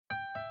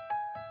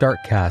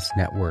Darkcast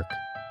Network.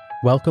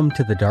 Welcome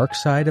to the dark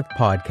side of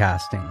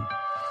podcasting.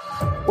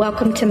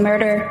 Welcome to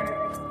Murder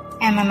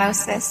and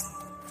Mimosas,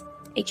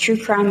 a true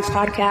crime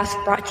podcast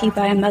brought to you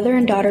by a mother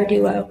and daughter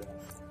duo.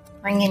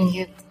 Bringing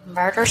you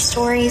murder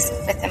stories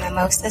with the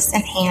mimosas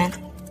in hand.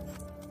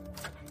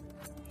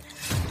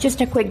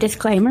 Just a quick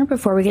disclaimer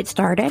before we get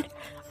started.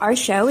 Our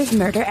show is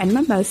Murder and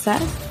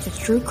Mimosas. It's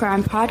a true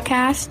crime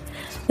podcast.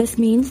 This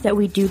means that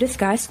we do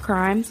discuss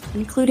crimes,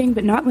 including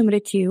but not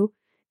limited to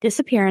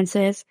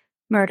disappearances,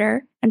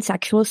 murder, and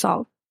sexual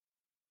assault.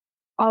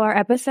 All our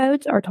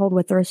episodes are told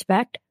with the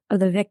respect of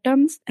the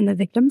victims and the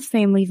victims'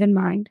 families in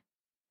mind.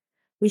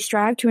 We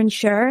strive to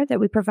ensure that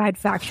we provide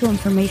factual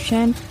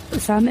information,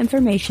 but some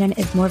information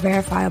is more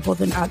verifiable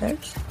than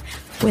others.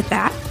 With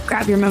that,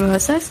 grab your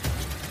mimosas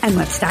and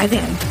let's dive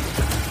in.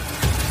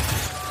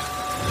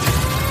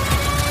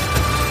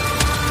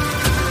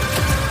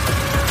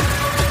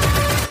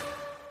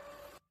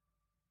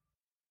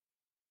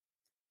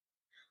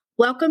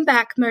 Welcome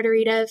back,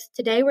 Murderitas.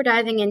 Today we're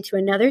diving into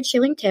another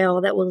chilling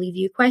tale that will leave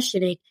you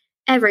questioning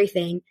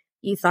everything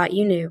you thought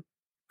you knew.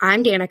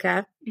 I'm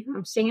Danica.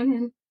 I'm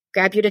Shannon.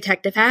 Grab your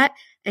detective hat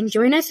and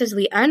join us as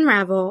we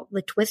unravel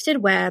the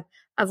twisted web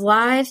of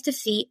lies,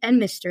 deceit, and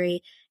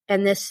mystery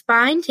in this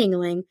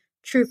spine-tingling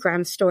true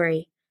crime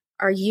story.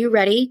 Are you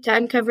ready to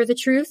uncover the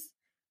truth?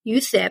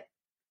 You sip,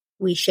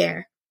 we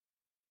share.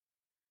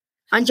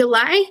 On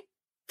July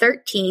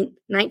 13th,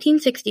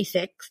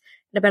 1966,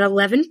 at about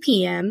 11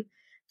 p.m.,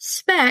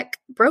 Speck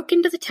broke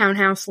into the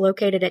townhouse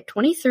located at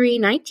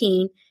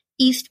 2319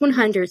 East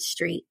 100th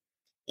Street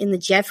in the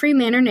Jeffrey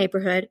Manor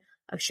neighborhood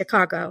of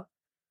Chicago.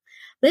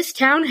 This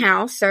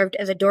townhouse served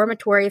as a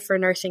dormitory for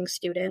nursing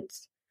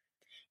students.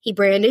 He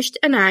brandished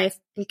a knife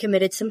and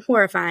committed some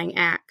horrifying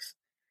acts.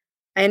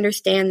 I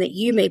understand that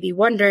you may be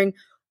wondering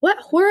what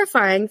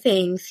horrifying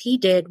things he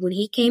did when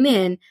he came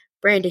in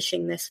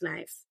brandishing this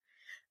knife.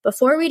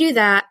 Before we do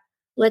that,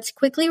 let's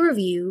quickly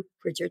review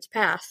Richard's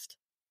past.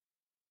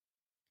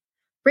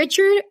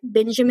 Richard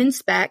Benjamin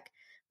Speck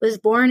was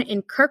born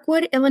in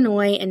Kirkwood,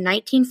 Illinois in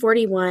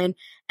 1941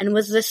 and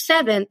was the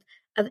seventh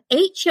of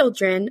 8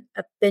 children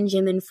of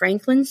Benjamin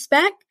Franklin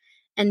Speck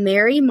and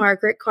Mary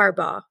Margaret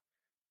Carbaugh.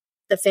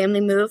 The family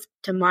moved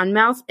to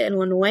Monmouth,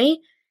 Illinois,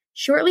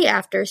 shortly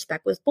after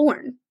Speck was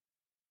born.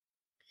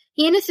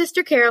 He and his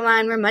sister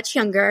Caroline were much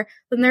younger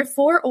than their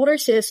 4 older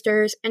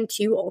sisters and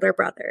 2 older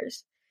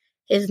brothers.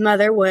 His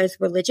mother was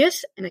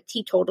religious and a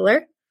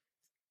teetotaler.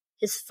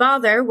 His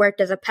father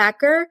worked as a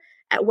packer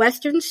at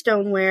Western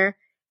Stoneware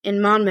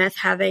in Monmouth,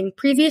 having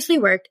previously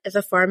worked as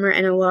a farmer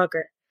and a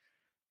logger.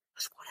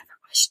 I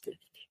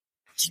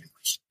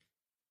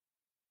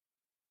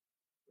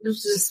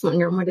was just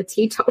wondering what a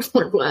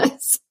teetotaler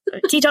was. A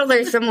teetotaler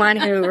is someone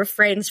who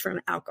refrains from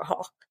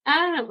alcohol.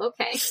 Oh,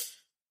 okay.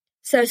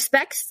 So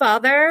Speck's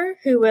father,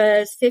 who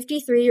was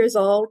 53 years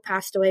old,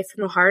 passed away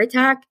from a heart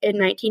attack in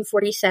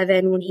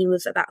 1947 when he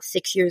was about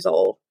 6 years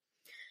old.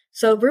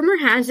 So rumor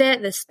has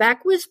it that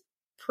Speck was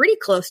pretty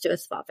close to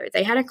his father.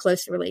 They had a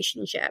close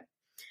relationship.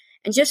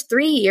 And just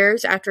 3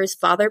 years after his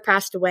father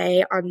passed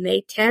away on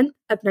May 10th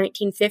of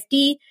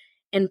 1950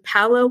 in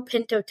Palo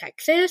Pinto,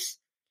 Texas,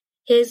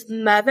 his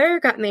mother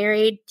got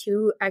married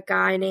to a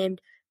guy named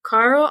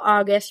Carl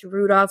August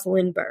Rudolph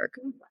Lindbergh.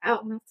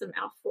 Wow, that's a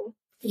mouthful.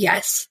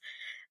 Yes.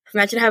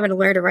 Imagine having to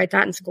learn to write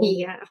that in school.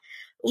 Yeah.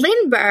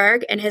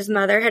 Lindbergh and his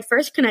mother had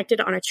first connected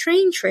on a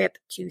train trip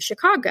to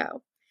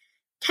Chicago.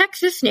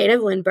 Texas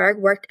native Lindbergh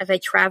worked as a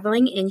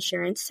traveling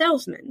insurance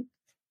salesman.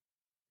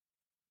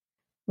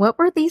 What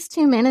were these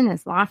 2 men in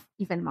his life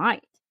even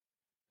like?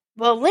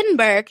 Well,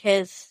 Lindbergh,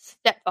 his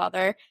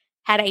stepfather,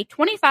 had a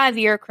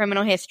 25-year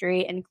criminal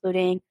history,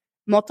 including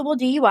multiple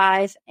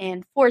DUIs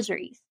and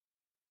forgeries.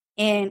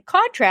 In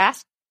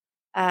contrast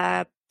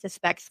to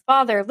Speck's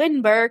father,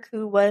 Lindbergh,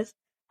 who was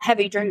a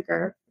heavy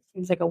drinker.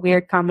 Seems like a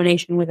weird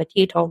combination with a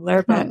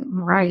teetotaler, but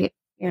right.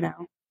 You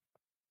know.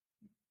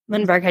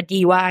 Lindbergh had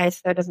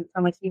DUIs, so it doesn't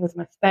sound like he was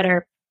much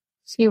better.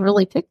 She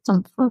really picked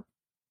him for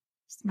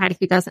somebody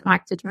who doesn't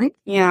like to drink.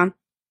 Yeah.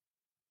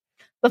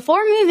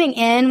 Before moving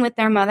in with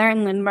their mother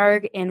and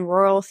Lindbergh in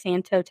rural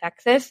Santo,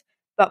 Texas,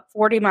 about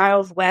 40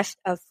 miles west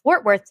of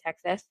Fort Worth,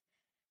 Texas,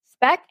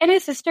 Speck and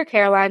his sister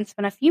Caroline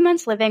spent a few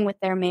months living with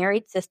their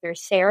married sister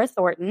Sarah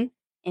Thornton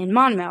in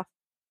Monmouth,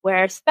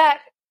 where Speck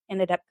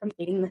ended up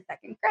completing the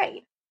 2nd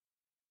grade.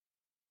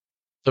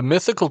 The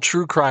Mythical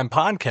True Crime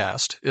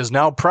Podcast is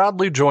now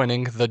proudly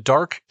joining the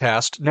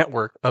Darkcast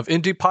network of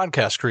indie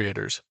podcast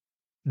creators.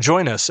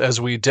 Join us as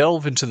we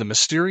delve into the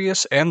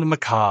mysterious and the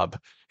macabre,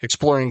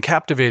 exploring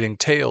captivating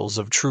tales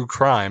of true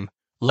crime,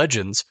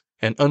 legends,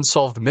 and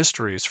unsolved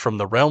mysteries from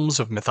the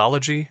realms of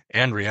mythology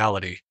and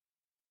reality.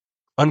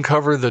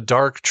 Uncover the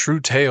dark,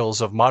 true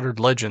tales of modern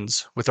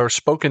legends with our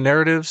spoken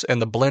narratives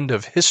and the blend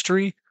of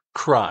history,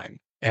 crime,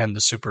 and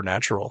the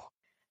supernatural.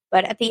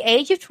 But at the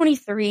age of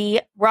 23,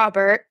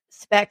 Robert,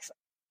 Speck's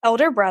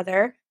elder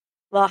brother,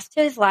 lost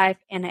his life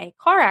in a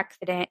car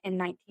accident in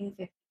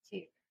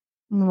 1952.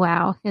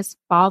 Wow, his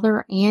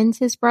father and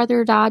his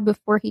brother died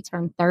before he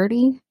turned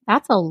 30.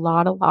 That's a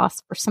lot of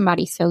loss for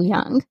somebody so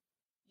young.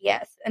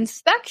 Yes, and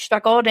Speck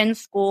struggled in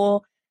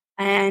school,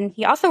 and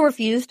he also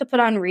refused to put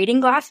on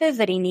reading glasses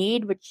that he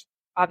needed, which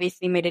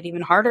obviously made it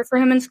even harder for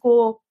him in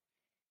school.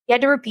 He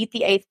had to repeat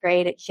the 8th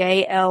grade at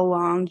J.L.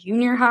 Long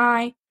Junior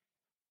High,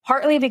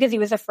 partly because he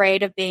was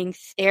afraid of being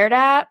stared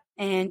at,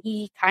 and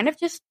he kind of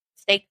just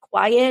stayed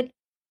quiet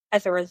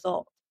as a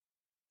result.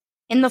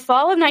 In the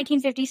fall of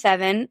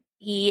 1957,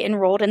 he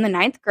enrolled in the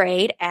 9th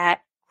grade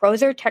at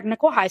Crozer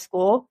Technical High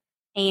School,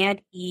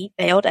 and he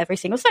failed every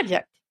single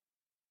subject.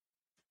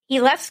 He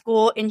left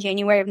school in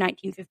January of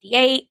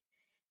 1958,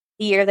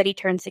 the year that he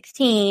turned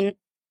 16,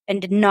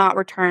 and did not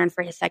return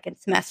for his second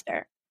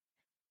semester.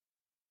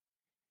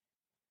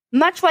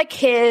 Much like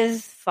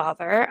his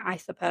father, I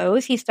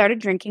suppose, he started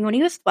drinking when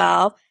he was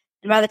 12,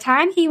 and by the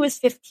time he was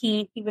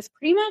 15, he was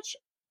pretty much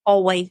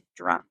always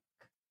drunk.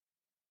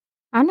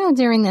 I know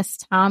during this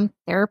time,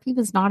 therapy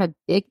was not a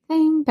big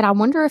thing, but I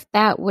wonder if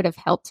that would have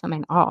helped him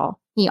at all.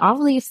 He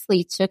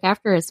obviously took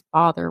after his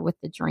father with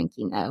the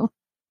drinking, though.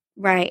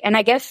 Right, and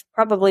I guess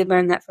probably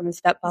learned that from his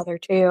stepfather,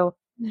 too.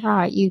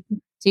 Right, you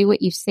do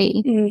what you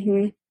see.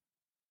 Mm-hmm.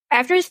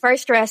 After his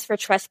first arrest for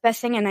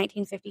trespassing in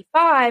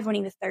 1955, when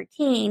he was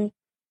 13,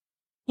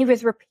 he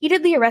was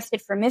repeatedly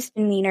arrested for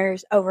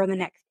misdemeanors over the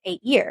next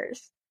 8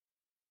 years.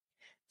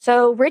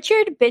 So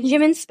Richard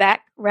Benjamin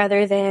Speck,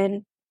 rather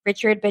than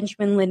Richard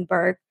Benjamin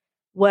Lindbergh,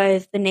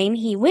 was the name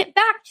he went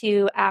back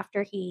to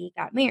after he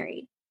got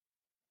married.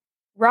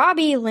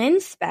 Robbie Lynn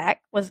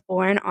Speck was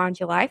born on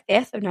July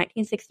 5th of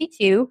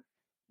 1962,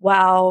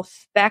 while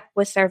Speck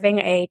was serving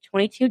a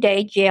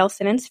 22-day jail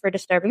sentence for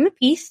disturbing the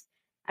peace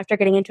after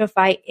getting into a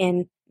fight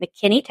in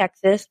McKinney,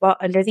 Texas, while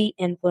under the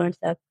influence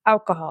of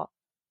alcohol.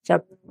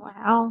 So,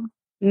 wow.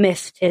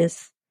 Missed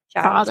his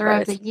Father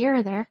of the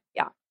year there.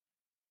 Yeah.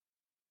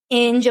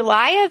 In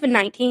July of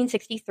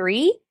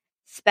 1963,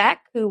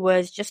 Speck, who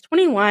was just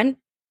 21,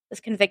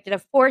 was convicted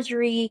of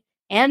forgery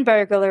and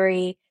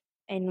burglary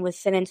and was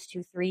sentenced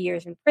to 3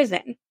 years in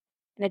prison.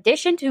 In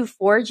addition to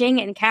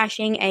forging and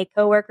cashing a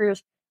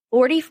coworker's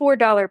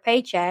 $44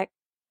 paycheck,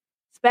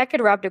 Speck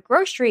had robbed a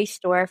grocery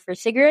store for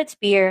cigarettes,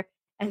 beer,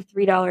 and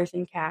 $3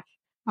 in cash.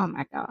 Oh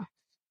my God.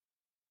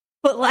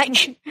 But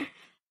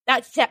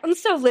that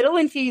sounds so little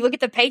until you look at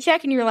the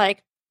paycheck and you're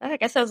like, I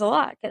guess that was a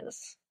lot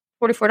because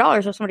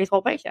 $44 was somebody's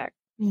whole paycheck.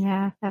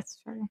 Yeah,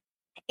 that's true.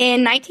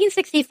 In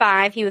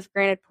 1965, he was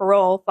granted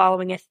parole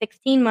following a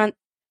 16-month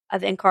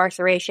of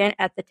incarceration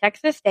at the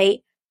Texas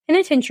State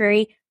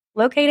Penitentiary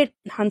located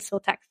in Huntsville,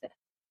 Texas.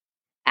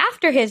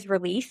 After his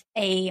release,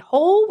 a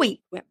whole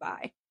week went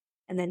by,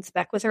 and then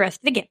Speck was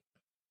arrested again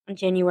on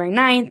January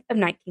 9th of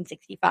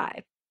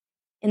 1965.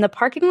 In the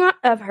parking lot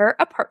of her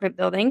apartment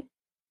building,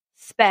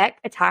 Speck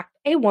attacked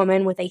a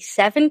woman with a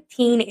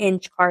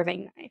 17-inch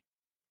carving knife.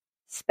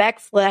 Speck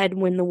fled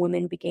when the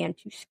woman began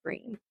to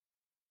scream.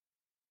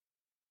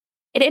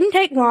 It didn't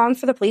take long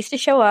for the police to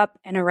show up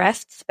and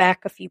arrest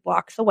Speck a few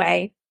blocks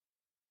away.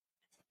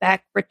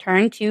 Speck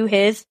returned to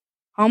his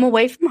home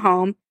away from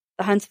home,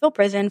 the Huntsville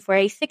prison, for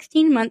a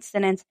 16-month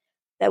sentence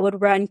that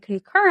would run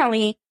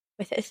concurrently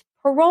with his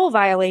parole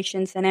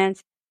violation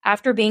sentence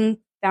after being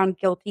found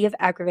guilty of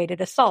aggravated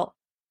assault.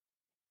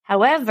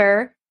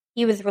 However,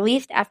 he was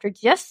released after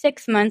just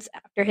 6 months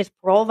after his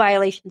parole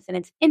violation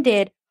sentence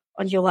ended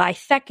on July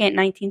 2nd,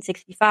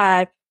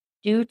 1965,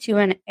 due to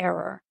an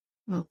error.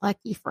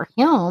 Lucky for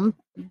him,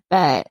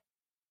 but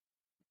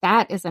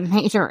that is a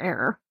major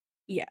error.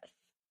 Yes.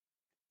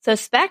 So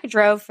Speck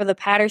drove for the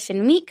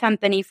Patterson Meat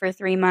Company for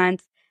 3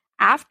 months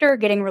after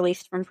getting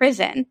released from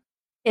prison.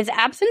 His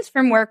absence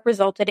from work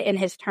resulted in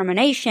his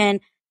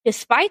termination,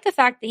 despite the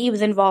fact that he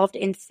was involved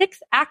in 6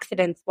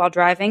 accidents while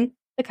driving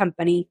the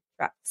company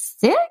truck.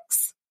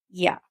 6?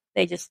 Yeah,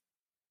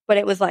 but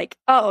it was like,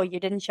 oh, you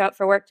didn't show up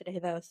for work today,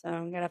 though, so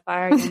I'm going to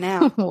fire you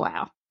now.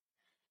 Wow.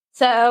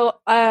 So,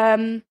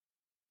 on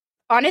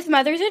his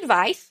mother's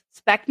advice,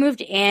 Speck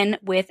moved in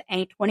with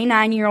a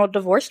 29-year-old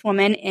divorced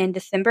woman in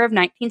December of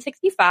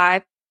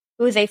 1965,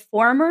 who was a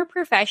former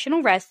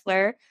professional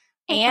wrestler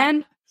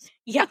and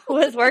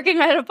was working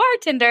as a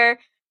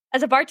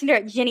bartender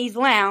at Jenny's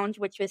Lounge,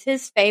 which was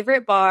his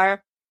favorite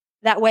bar.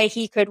 That way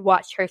he could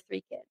watch her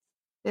 3 kids.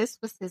 This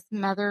was his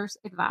mother's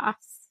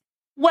advice.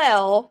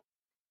 Well,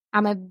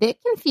 I'm a bit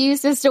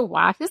confused as to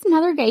why his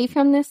mother gave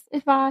him this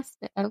advice,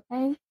 but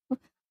okay.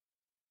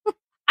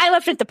 I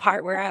left at the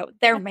part where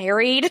they're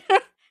married.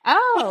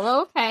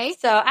 Oh, okay.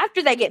 So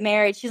after they get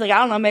married, she's like, I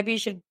don't know, maybe you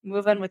should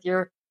move in with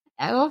your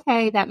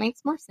okay, that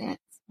makes more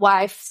sense.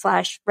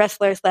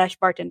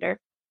 wife/wrestler/bartender.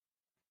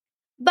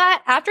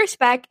 But after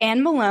Speck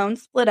and Malone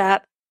split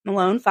up,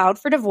 Malone filed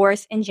for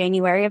divorce in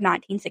January of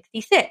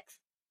 1966.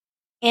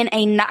 In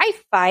a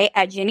knife fight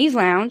at Jenny's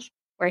Lounge,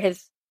 where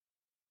his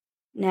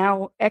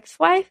now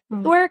ex-wife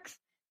works,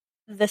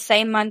 the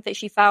same month that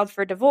she filed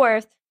for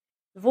divorce,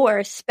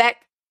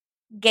 Speck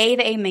gave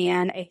a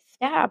man a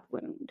stab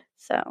wound.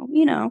 So,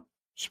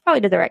 she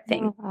probably did the right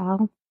thing. Oh,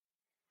 wow.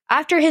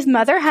 After his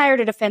mother hired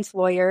a defense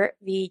lawyer,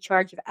 the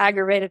charge of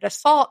aggravated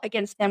assault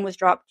against him was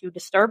dropped to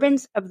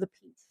disturbance of the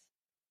peace.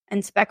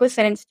 And Speck was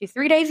sentenced to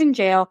 3 days in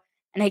jail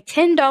and a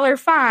 $10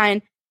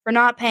 fine for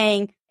not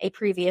paying a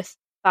previous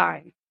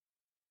fine.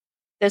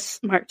 This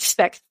marked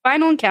Speck's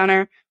final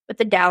encounter with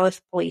the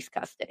Dallas police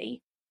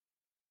custody.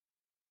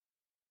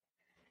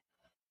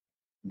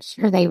 I'm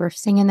sure they were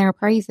singing their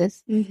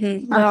praises.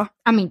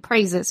 Mm-hmm.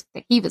 Praises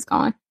that he was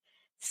gone.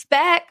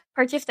 Speck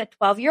purchased a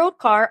 12-year-old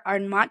car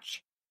on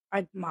March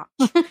 5th,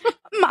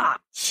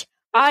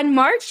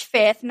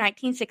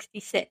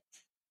 1966.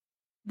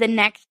 The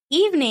next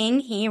evening,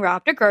 he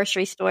robbed a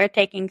grocery store,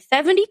 taking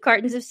 70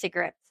 cartons of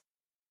cigarettes,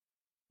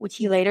 which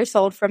he later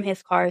sold from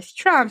his car's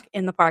trunk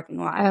in the parking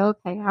lot. Oh,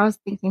 okay. I was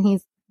thinking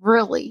he's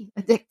really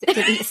addicted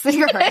to these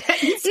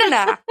cigarettes.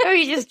 No.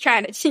 He's just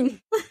trying to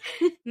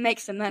make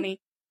some money.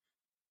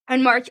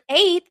 On March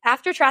 8th,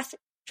 after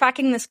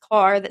tracking this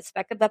car that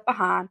Speck had left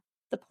behind,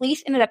 the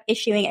police ended up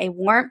issuing a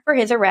warrant for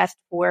his arrest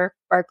for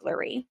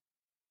burglary.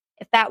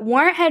 If that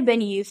warrant had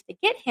been used to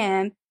get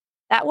him,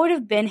 that would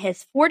have been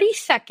his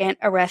 42nd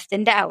arrest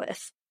in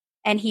Dallas,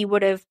 and he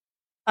would have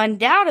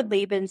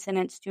undoubtedly been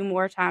sentenced to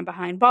more time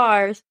behind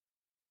bars,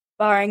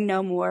 barring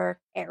no more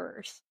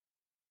errors.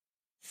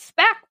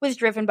 Speck was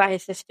driven by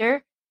his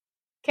sister,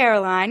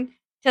 Caroline,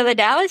 to the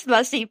Dallas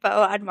bus depot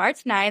on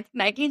March 9th,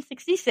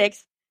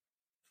 1966,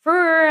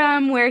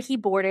 for where he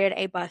boarded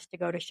a bus to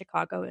go to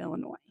Chicago,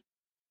 Illinois.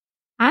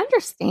 I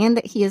understand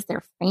that he is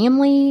their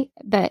family,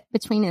 but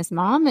between his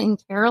mom and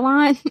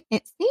Caroline,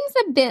 it seems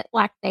a bit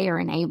like they are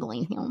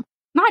enabling him.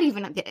 Not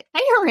even a bit.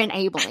 They are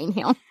enabling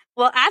him.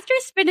 Well, after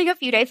spending a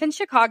few days in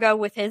Chicago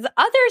with his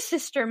other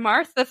sister,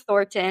 Martha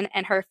Thornton,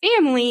 and her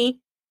family,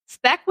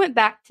 Speck went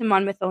back to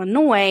Monmouth,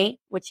 Illinois,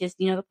 which is,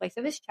 the place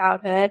of his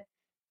childhood,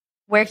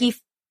 where he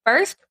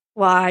first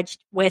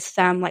lodged with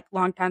some,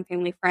 longtime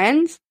family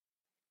friends.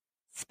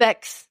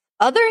 Speck's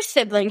other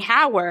sibling,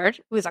 Howard,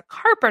 who was a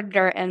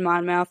carpenter in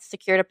Monmouth,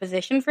 secured a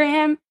position for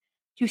him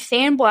to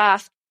sand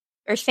plasterboard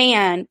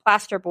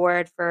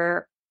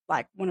for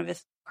one of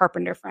his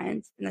carpenter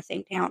friends in the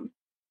same town.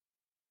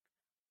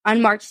 On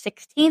March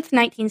 16th,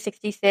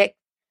 1966,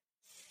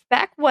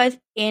 Speck was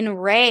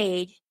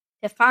enraged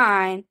to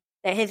find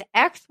that his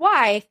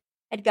ex-wife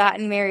had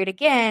gotten married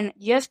again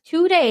just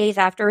 2 days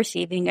after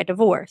receiving a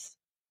divorce.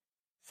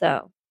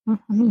 So,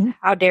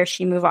 how dare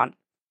she move on?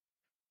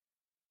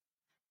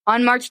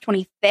 On March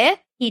 25th,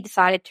 he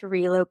decided to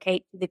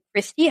relocate to the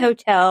Christie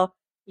Hotel,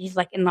 which is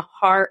in the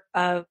heart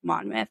of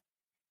Monmouth,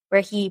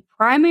 where he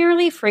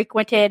primarily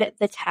frequented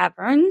the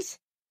taverns.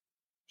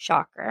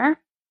 Shocker.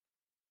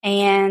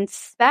 And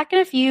Speck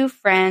and a few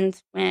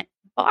friends went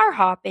bar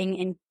hopping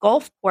in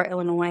Gulfport,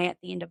 Illinois at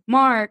the end of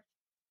March.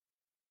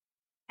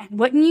 And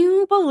wouldn't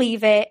you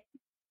believe it,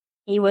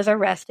 he was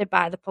arrested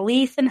by the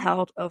police and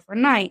held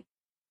overnight.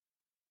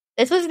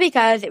 This was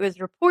because it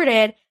was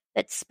reported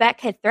that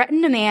Speck had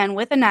threatened a man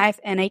with a knife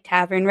in a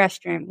tavern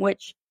restroom,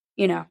 which,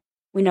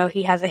 we know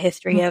he has a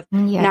history of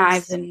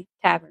knives in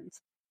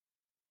taverns.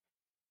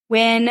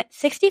 When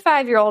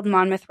 65-year-old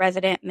Monmouth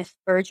resident Miss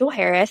Virgil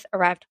Harris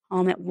arrived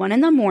home at 1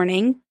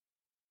 a.m.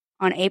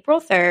 on April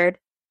 3rd,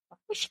 why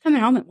was she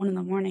coming home at 1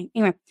 a.m?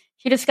 Anyway,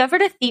 she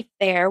discovered a thief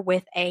there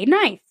with a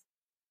knife.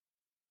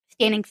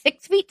 Standing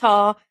 6 feet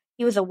tall,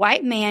 he was a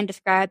white man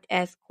described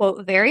as,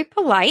 quote, very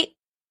polite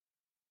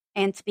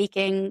and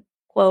speaking,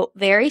 quote,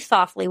 very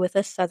softly with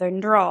a southern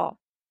drawl.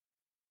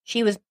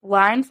 She was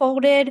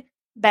blindfolded,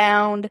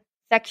 bound,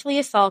 sexually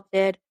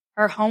assaulted,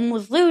 her home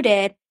was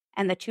looted,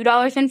 and the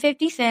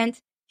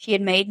 $2.50 she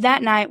had made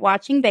that night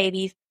watching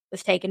babies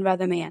was taken by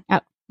the man.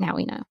 Oh, now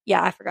we know.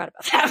 Yeah, I forgot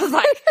about that. I was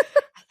like, I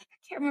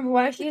can't remember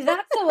why she's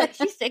out so late.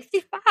 She's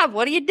 65.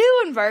 What are you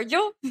doing,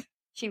 Virgil?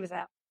 She was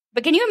out.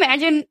 But can you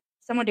imagine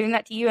someone doing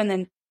that to you and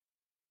then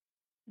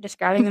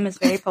describing them as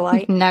very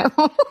polite? No.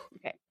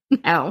 Okay.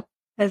 No.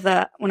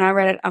 Because when I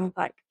read it, I was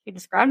like, she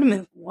described him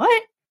as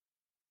what?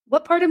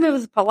 What part of him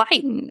was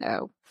polite?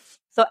 No.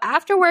 So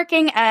after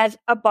working as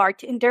a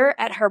bartender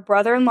at her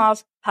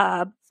brother-in-law's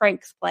pub,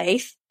 Frank's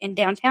Place, in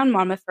downtown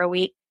Monmouth for a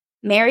week,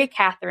 Mary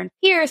Catherine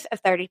Pierce, of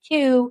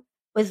 32,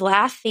 was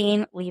last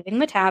seen leaving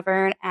the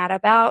tavern at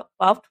about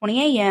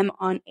 12:20 a.m.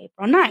 on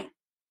April 9th.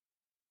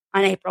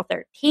 On April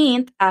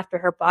 13th, after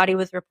her body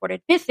was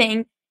reported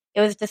missing,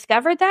 it was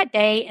discovered that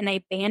day in an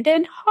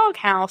abandoned hog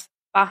house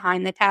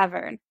behind the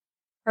tavern.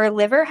 Her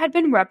liver had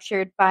been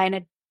ruptured by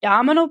an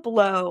abdominal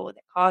blow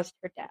that caused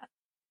her death.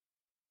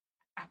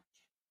 Ouch.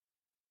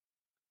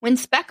 When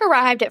Speck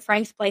arrived at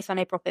Frank's Place on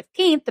April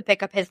 15th to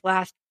pick up his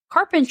last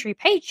carpentry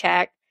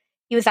paycheck,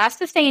 he was asked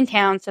to stay in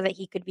town so that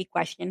he could be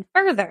questioned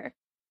further.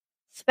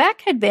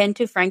 Speck had been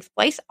to Frank's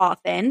Place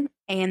often,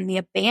 and the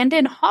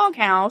abandoned hog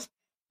house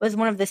was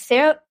one of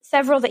the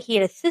several that he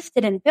had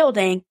assisted in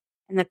building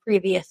in the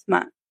previous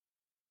month.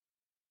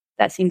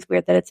 That seems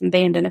weird that it's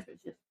abandoned if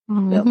it's just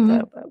built,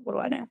 though, but what do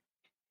I know?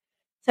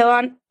 So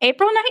on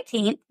April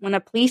 19th, when the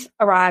police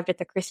arrived at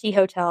the Christie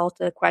Hotel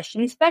to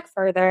question Speck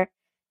further,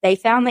 they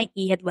found that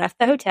he had left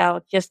the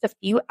hotel just a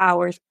few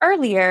hours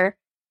earlier,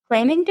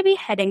 claiming to be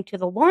heading to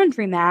the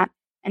laundromat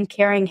and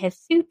carrying his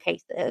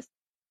suitcases.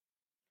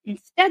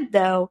 Instead,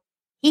 though,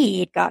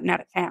 he had gotten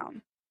out of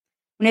town.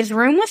 When his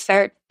room was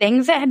searched,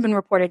 things that had been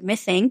reported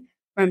missing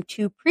from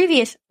 2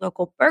 previous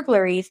local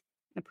burglaries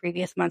the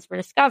previous months were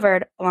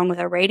discovered, along with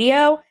a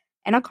radio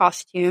and a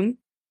costume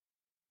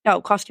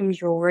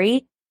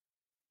jewelry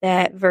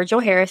that Virgil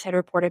Harris had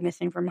reported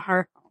missing from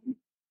her home.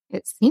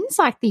 It seems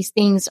like these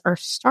things are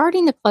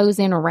starting to close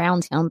in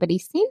around him, but he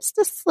seems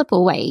to slip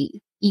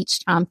away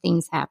each time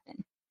things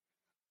happen.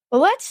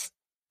 Well, let's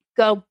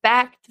go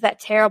back to that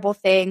terrible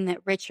thing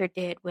that Richard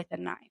did with a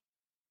knife.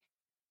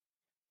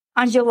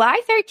 On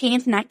July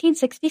 13th,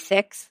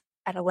 1966,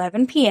 at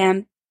 11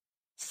 p.m.,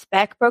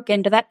 Speck broke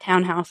into that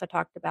townhouse I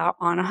talked about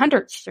on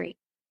 100th Street.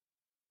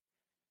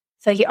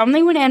 So he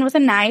only went in with a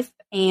knife,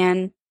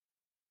 and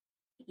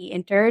he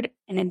entered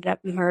and ended up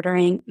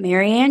murdering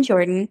Mary Ann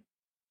Jordan,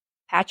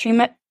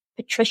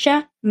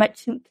 Patricia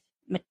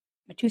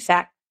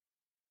Matusak,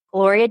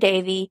 Gloria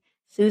Davy,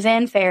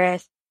 Suzanne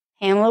Ferris,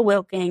 Pamela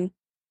Wilking,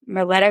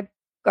 Merletta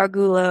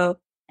Gargulo,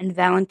 and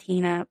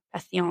Valentina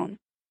Passion.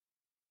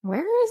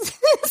 Where is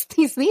this?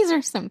 These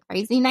are some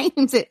crazy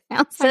names. It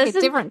sounds like a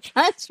different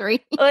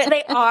country.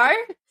 They are.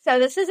 So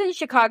this is in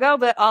Chicago,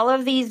 but all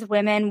of these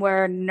women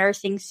were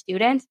nursing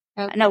students,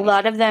 and a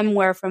lot of them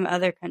were from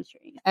other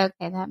countries.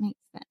 Okay, that makes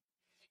sense.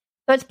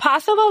 So it's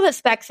possible that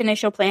Speck's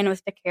initial plan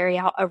was to carry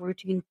out a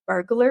routine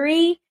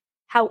burglary.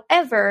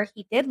 However,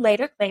 he did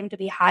later claim to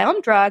be high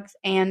on drugs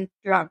and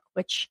drunk,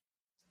 which...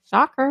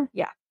 Shocker.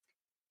 Yeah.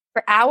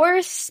 For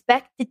hours,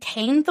 Speck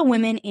detained the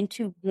women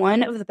into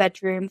one of the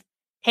bedrooms,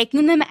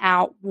 taking them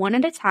out one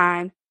at a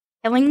time,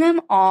 killing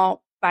them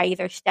all by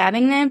either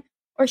stabbing them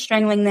or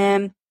strangling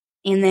them,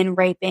 and then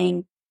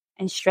raping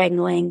and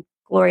strangling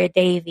Gloria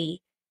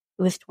Davy,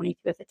 who was 22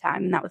 at the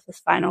time, and that was his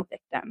final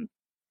victim.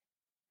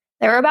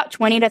 There were about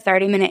 20 to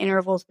 30-minute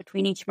intervals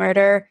between each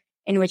murder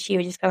in which he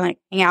would just kind of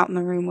hang out in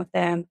the room with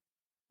them,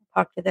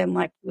 talk to them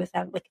like he was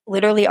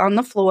literally on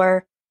the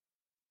floor,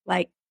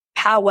 like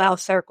powwow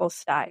circle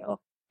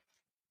style.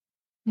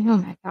 Oh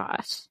my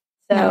gosh.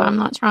 So, no, I'm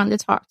not trying to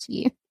talk to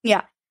you.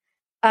 Yeah.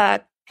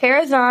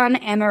 Corazon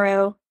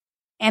Amaru,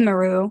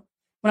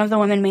 one of the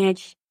women,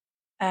 managed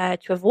to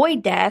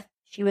avoid death.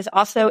 She was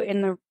also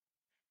in the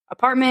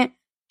apartment.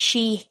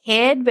 She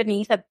hid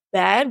beneath a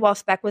bed while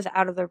Speck was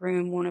out of the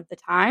room one of the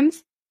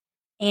times.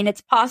 And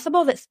it's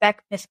possible that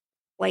Speck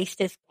misplaced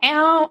his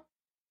count,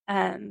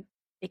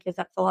 because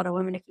that's a lot of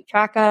women to keep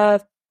track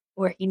of,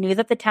 or he knew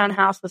that the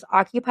townhouse was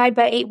occupied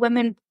by 8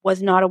 women,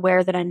 was not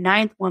aware that a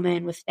 9th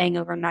woman was staying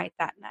overnight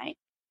that night.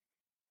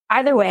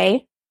 Either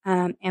way,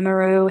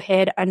 Amaru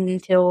hid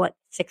until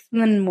 6 in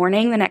the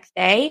morning the next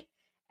day,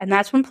 and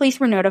that's when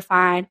police were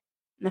notified.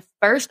 And the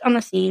first on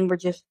the scene were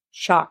just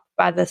shocked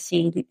by the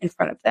scene in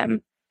front of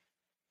them.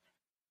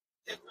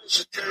 It was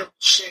a terrible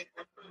scene.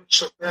 What was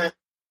so bad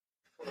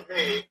for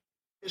me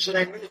is that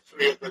I knew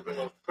 3 of the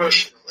girls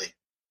personally.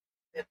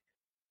 And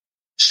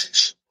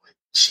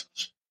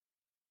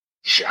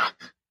shock.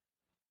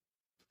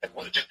 And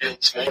what did you feel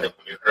this morning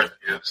when you heard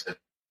the news that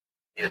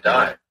he had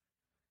died?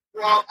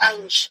 Well, I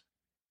was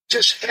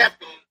just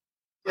happy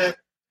that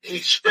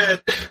he's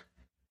dead.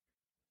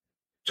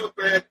 Too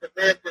bad the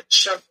man didn't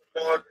suffer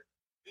more.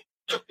 He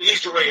took the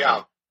easy way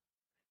out.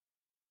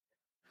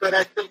 But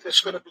I think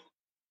it's going to be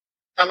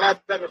a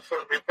lot better for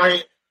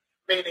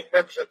remaining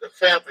members of the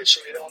family, so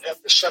you don't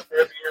have to suffer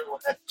every year when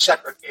that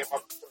sucker came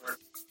up for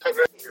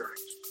hereditary.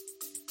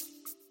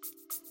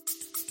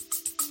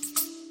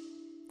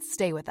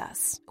 Stay with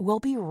us. We'll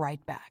be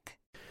right back.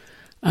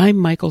 I'm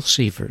Michael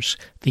Sievers,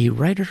 the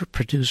writer,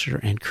 producer,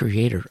 and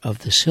creator of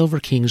The Silver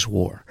King's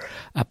War,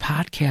 a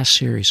podcast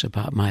series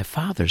about my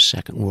father's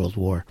Second World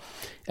War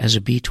as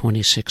a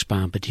B-26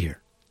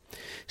 bombardier.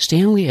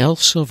 Stanley L.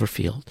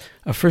 Silverfield,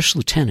 a first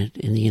lieutenant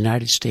in the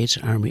United States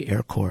Army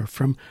Air Corps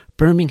from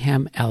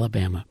Birmingham,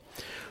 Alabama,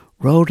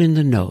 rode in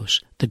the nose,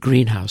 the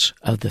greenhouse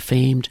of the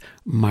famed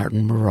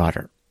Martin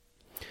Marauder.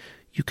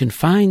 You can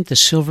find The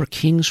Silver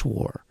King's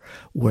War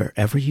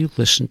wherever you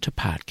listen to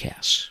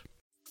podcasts.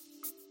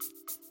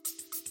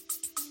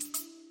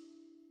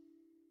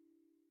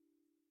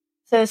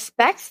 So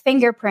Speck's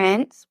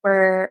fingerprints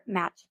were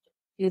matched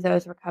to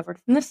those recovered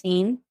from the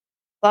scene.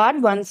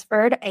 Claude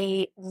Lunsford,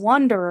 a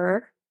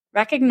wanderer,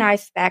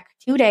 recognized Speck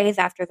 2 days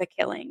after the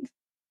killings.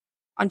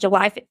 On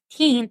July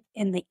 15th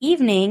in the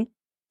evening,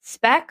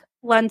 Speck,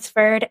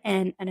 Lunsford,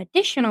 and an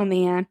additional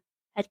man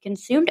had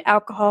consumed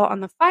alcohol on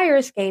the fire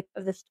escape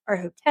of the Star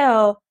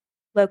Hotel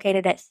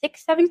located at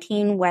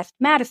 617 West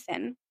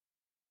Madison.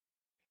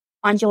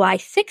 On July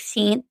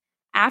 16th,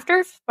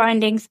 after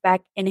finding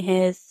Speck in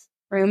his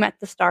room at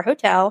the Star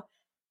Hotel,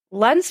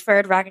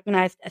 Lunsford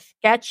recognized a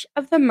sketch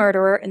of the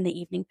murderer in the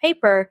evening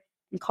paper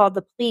and called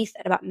the police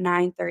at about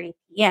 9:30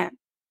 p.m.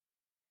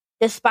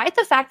 Despite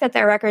the fact that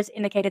their records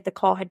indicated the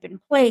call had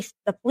been placed,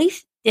 the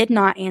police did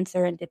not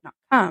answer and did not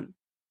come.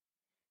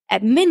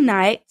 At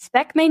midnight,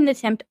 Speck made an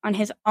attempt on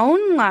his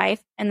own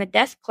life, and the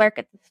desk clerk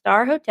at the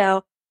Star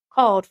Hotel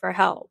called for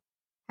help.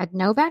 Had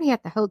nobody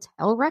at the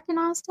hotel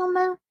recognized him,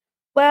 though?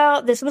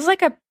 Well, this was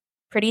like a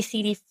pretty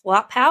seedy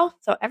flop house,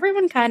 so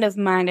everyone kind of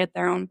minded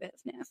their own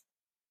business.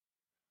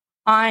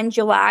 On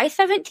July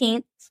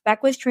 17th,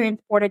 Speck was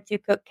transported to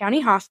Cook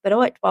County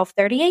Hospital at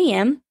 12:30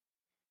 a.m.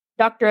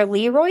 Dr.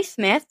 Leroy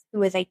Smith,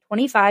 who is a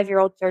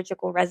 25-year-old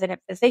surgical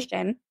resident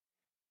physician,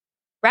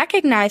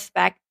 recognized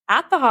Speck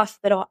at the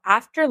hospital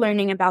after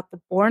learning about the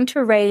Born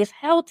to Raise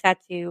Hell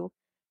tattoo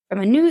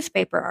from a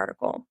newspaper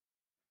article.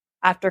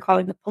 After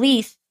calling the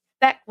police,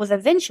 Speck was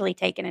eventually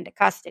taken into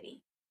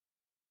custody.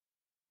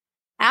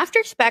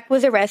 After Speck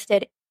was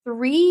arrested,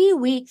 3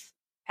 weeks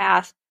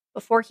passed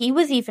before he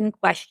was even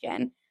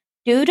questioned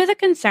due to the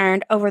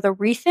concern over the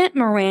recent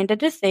Miranda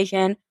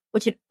decision,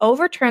 which had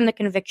overturned the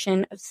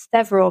conviction of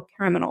several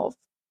criminals.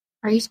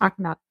 Are you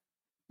talking about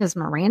his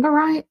Miranda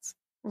rights?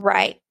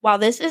 Right. While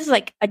this is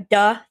like a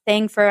duh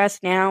thing for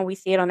us now, we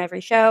see it on every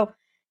show.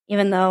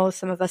 Even though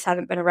some of us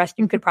haven't been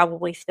arrested, you could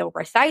probably still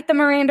recite the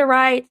Miranda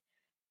rights.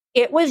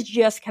 It was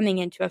just coming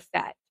into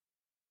effect.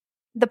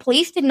 The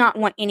police did not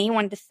want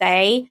anyone to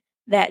say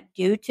that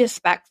due to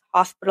Speck's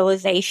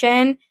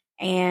hospitalization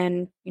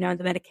and, the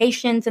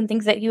medications and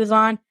things that he was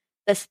on,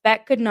 the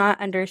Speck could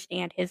not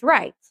understand his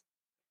rights.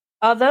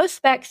 Although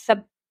Speck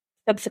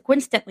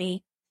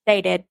subsequently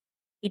stated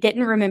he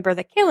didn't remember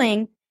the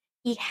killing,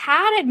 he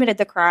had admitted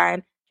the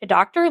crime to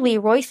Dr.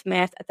 Leroy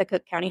Smith at the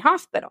Cook County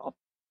Hospital.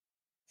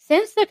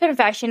 Since the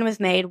confession was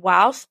made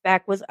while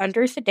Speck was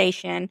under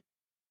sedation,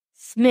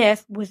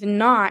 Smith was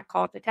not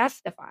called to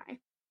testify.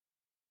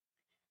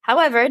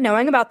 However,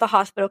 knowing about the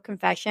hospital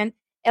confession,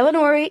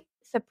 Illinois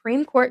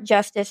Supreme Court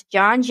Justice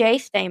John J.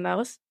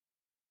 Stamos,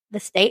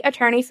 the state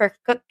attorney for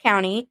Cook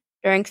County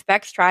during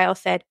Speck's trial,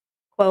 said,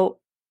 quote,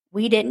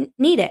 "We didn't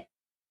need it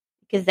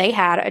because they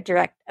had a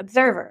direct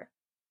observer,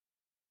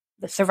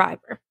 the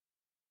survivor."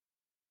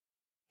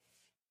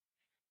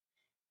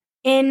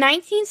 In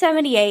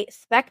 1978,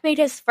 Speck made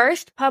his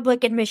first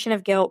public admission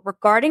of guilt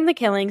regarding the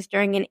killings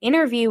during an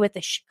interview with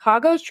the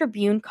Chicago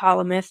Tribune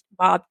columnist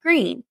Bob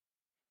Greene.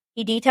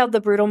 He detailed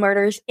the brutal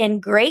murders in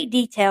great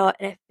detail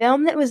in a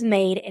film that was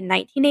made in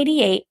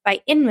 1988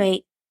 by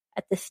inmates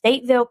at the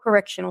Stateville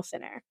Correctional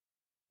Center.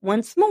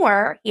 Once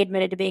more, he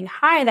admitted to being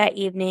high that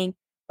evening,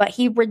 but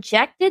he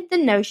rejected the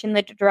notion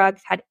that the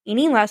drugs had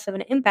any less of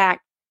an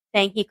impact,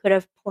 saying he could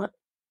have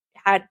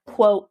had,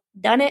 quote,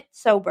 "done it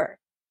sober,"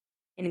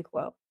 end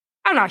quote.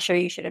 I'm not sure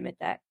you should admit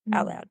that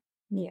out loud.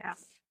 Yeah.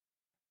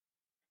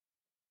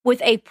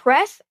 With a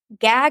press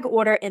gag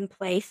order in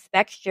place,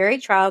 Speck's jury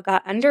trial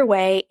got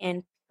underway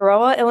in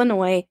Peoria,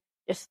 Illinois,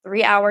 just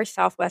 3 hours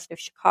southwest of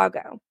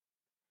Chicago.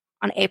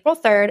 On April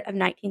 3rd of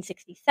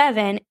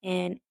 1967,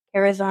 in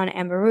Corazon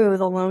Amaru,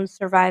 the lone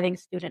surviving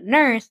student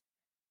nurse,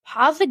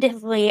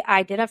 positively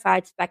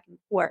identified Speck in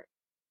court.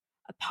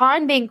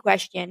 Upon being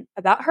questioned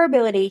about her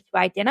ability to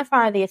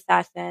identify the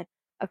assassin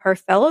of her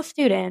fellow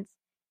students,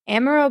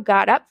 Amaru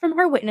got up from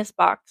her witness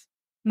box,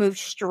 moved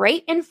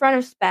straight in front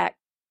of Speck,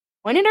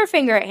 pointed her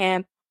finger at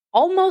him,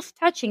 almost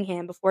touching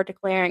him before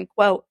declaring,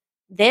 quote,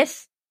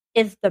 "This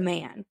is the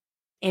man,"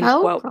 end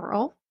quote.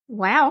 Girl.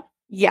 Wow.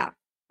 Yeah.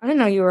 I didn't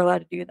know you were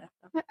allowed to do that.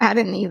 I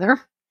didn't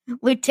either.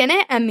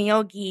 Lieutenant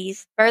Emil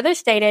Gies further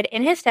stated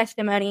in his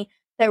testimony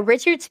that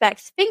Richard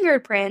Speck's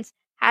fingerprints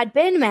had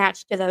been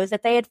matched to those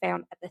that they had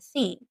found at the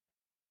scene.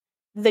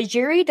 The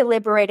jury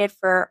deliberated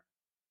for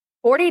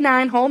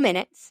 49 whole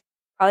minutes,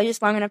 probably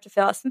just long enough to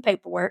fill out some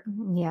paperwork,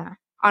 Yeah.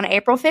 on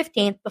April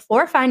 15th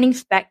before finding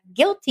Speck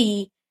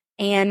guilty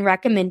and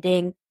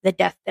recommending the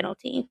death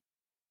penalty.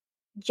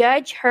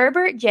 Judge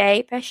Herbert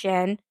J.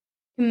 Peshen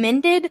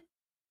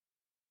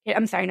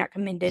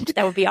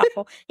that would be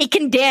awful. He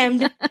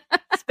condemned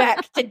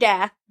Speck to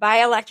death by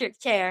electric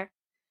chair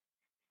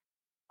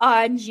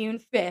on June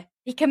 5th.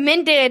 He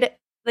commended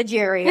the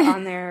jury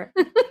on their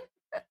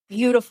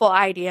beautiful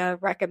idea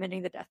of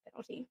recommending the death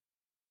penalty.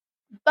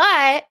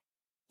 But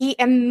he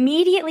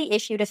immediately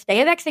issued a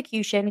stay of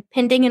execution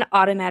pending an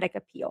automatic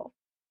appeal.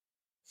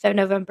 So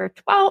November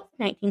 12th,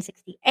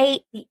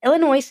 1968, the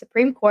Illinois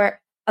Supreme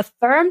Court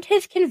affirmed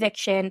his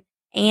conviction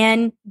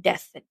and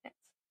death sentence.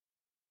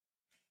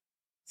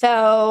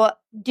 So,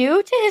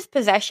 due to his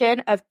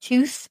possession of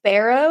 2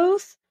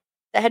 sparrows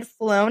that had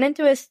flown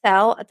into his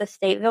cell at the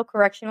Stateville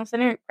Correctional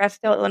Center in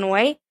Crestville,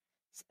 Illinois,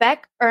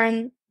 Speck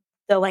earned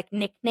the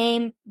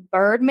nickname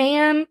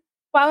Birdman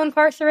while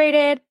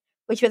incarcerated,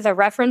 which was a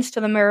reference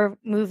to the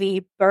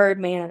movie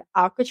Birdman at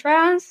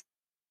Alcatraz.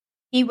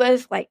 He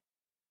was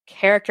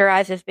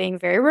characterized as being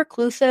very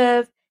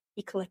reclusive.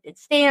 He collected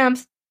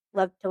stamps,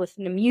 loved to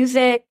listen to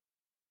music.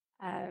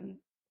 In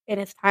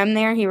his time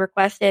there, he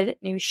requested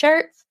new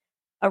shirts,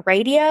 a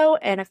radio,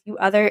 and a few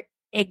other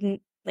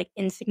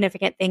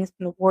insignificant things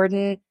from the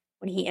warden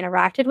when he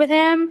interacted with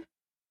him.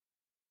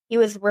 He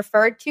was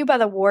referred to by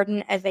the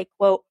warden as a,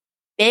 quote,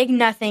 "big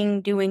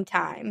nothing doing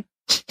time,"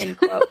 end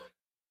quote.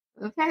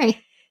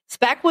 Okay.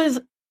 Speck was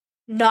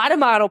not a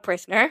model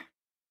prisoner.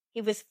 He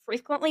was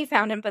frequently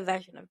found in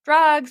possession of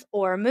drugs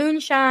or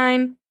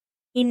moonshine.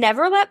 He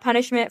never let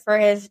punishment for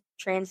his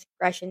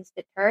transgressions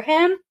deter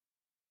him,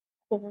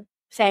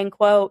 saying,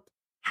 quote,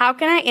 "How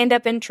can I end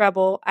up in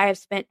trouble? I have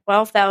spent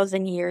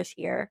 12,000 years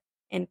here,"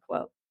 end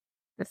quote.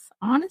 This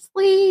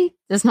honestly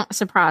does not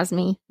surprise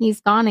me.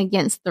 He's gone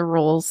against the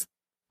rules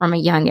from a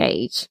young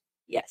age.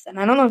 Yes, and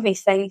I don't know if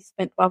he's saying he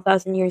spent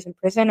 12,000 years in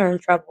prison or in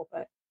trouble,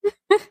 but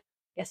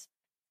guess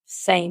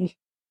same.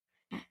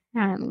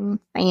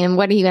 And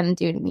what are you going to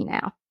do to me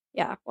now?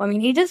 Yeah. Well, I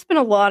mean, he just spent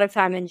a lot of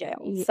time in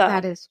jail. So.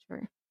 That is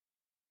true.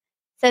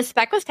 So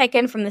Speck was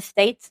taken from the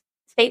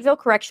Stateville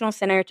Correctional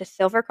Center to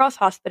Silver Cross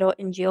Hospital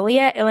in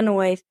Joliet,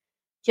 Illinois,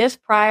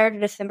 just prior to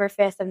December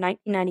 5th of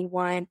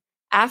 1991,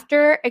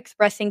 after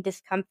expressing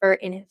discomfort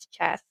in his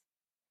chest.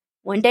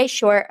 One day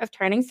short of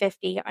turning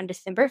 50 on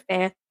December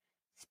 5th,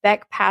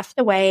 Speck passed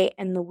away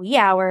in the wee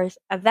hours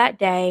of that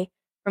day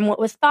from what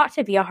was thought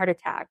to be a heart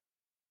attack.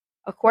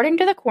 According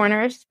to the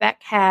coroner,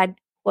 Speck had,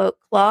 quote,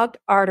 clogged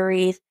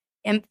arteries,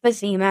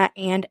 emphysema,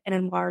 and an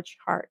enlarged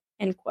heart,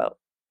 end quote.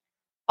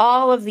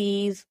 All of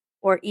these,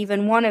 or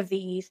even one of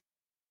these,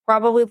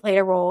 probably played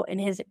a role in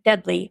his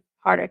deadly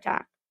heart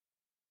attack,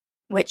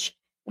 which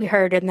we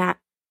heard in that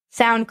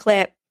sound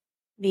clip.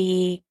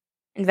 The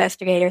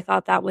investigator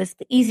thought that was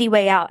the easy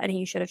way out and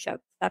he should have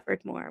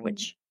suffered more,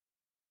 which...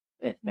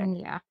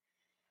 Yeah.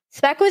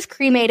 Speck was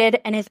cremated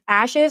and his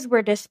ashes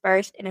were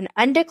dispersed in an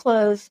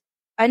undisclosed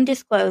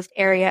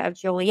area of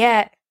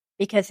Joliet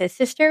because his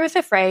sister was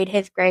afraid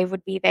his grave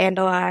would be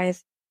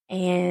vandalized,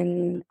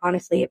 and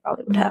honestly, it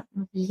probably would have.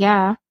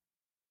 Yeah.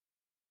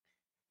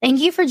 Thank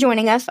you for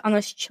joining us on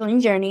this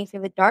chilling journey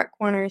through the dark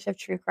corners of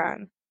true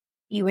crime.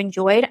 If you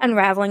enjoyed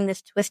unraveling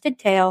this twisted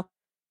tale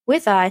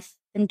with us,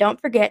 then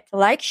don't forget to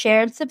like,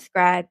 share, and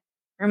subscribe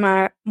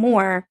for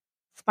more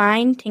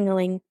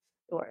spine-tingling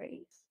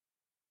stories.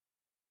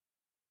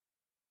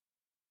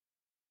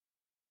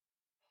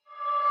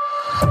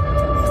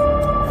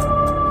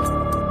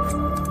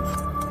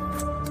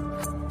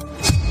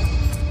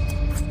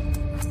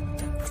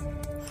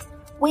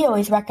 We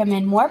always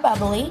recommend more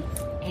bubbly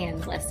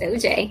And less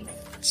OJ.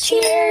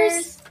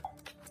 Cheers!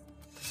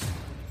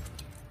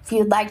 If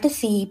you'd like to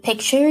see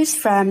pictures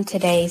from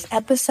today's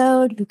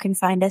episode, you can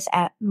find us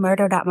at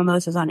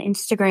murder.mimosas on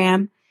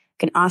Instagram. You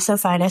can also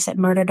find us at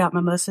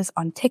murder.mimosas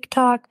on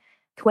TikTok,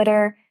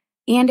 Twitter,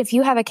 and if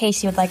you have a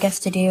case you would like us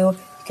to do, you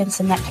can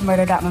send that to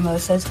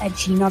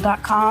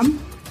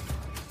murder.mimosas@gmail.com.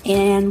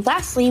 And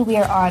lastly, we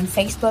are on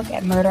Facebook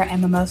at Murder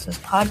and Mimosas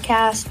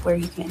Podcast, where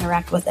you can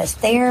interact with us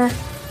there.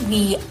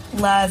 We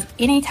love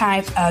any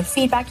type of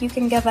feedback you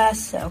can give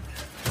us, so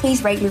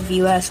please rate and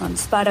review us on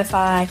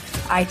Spotify,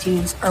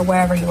 iTunes, or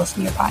wherever you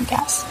listen to your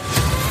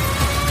podcasts.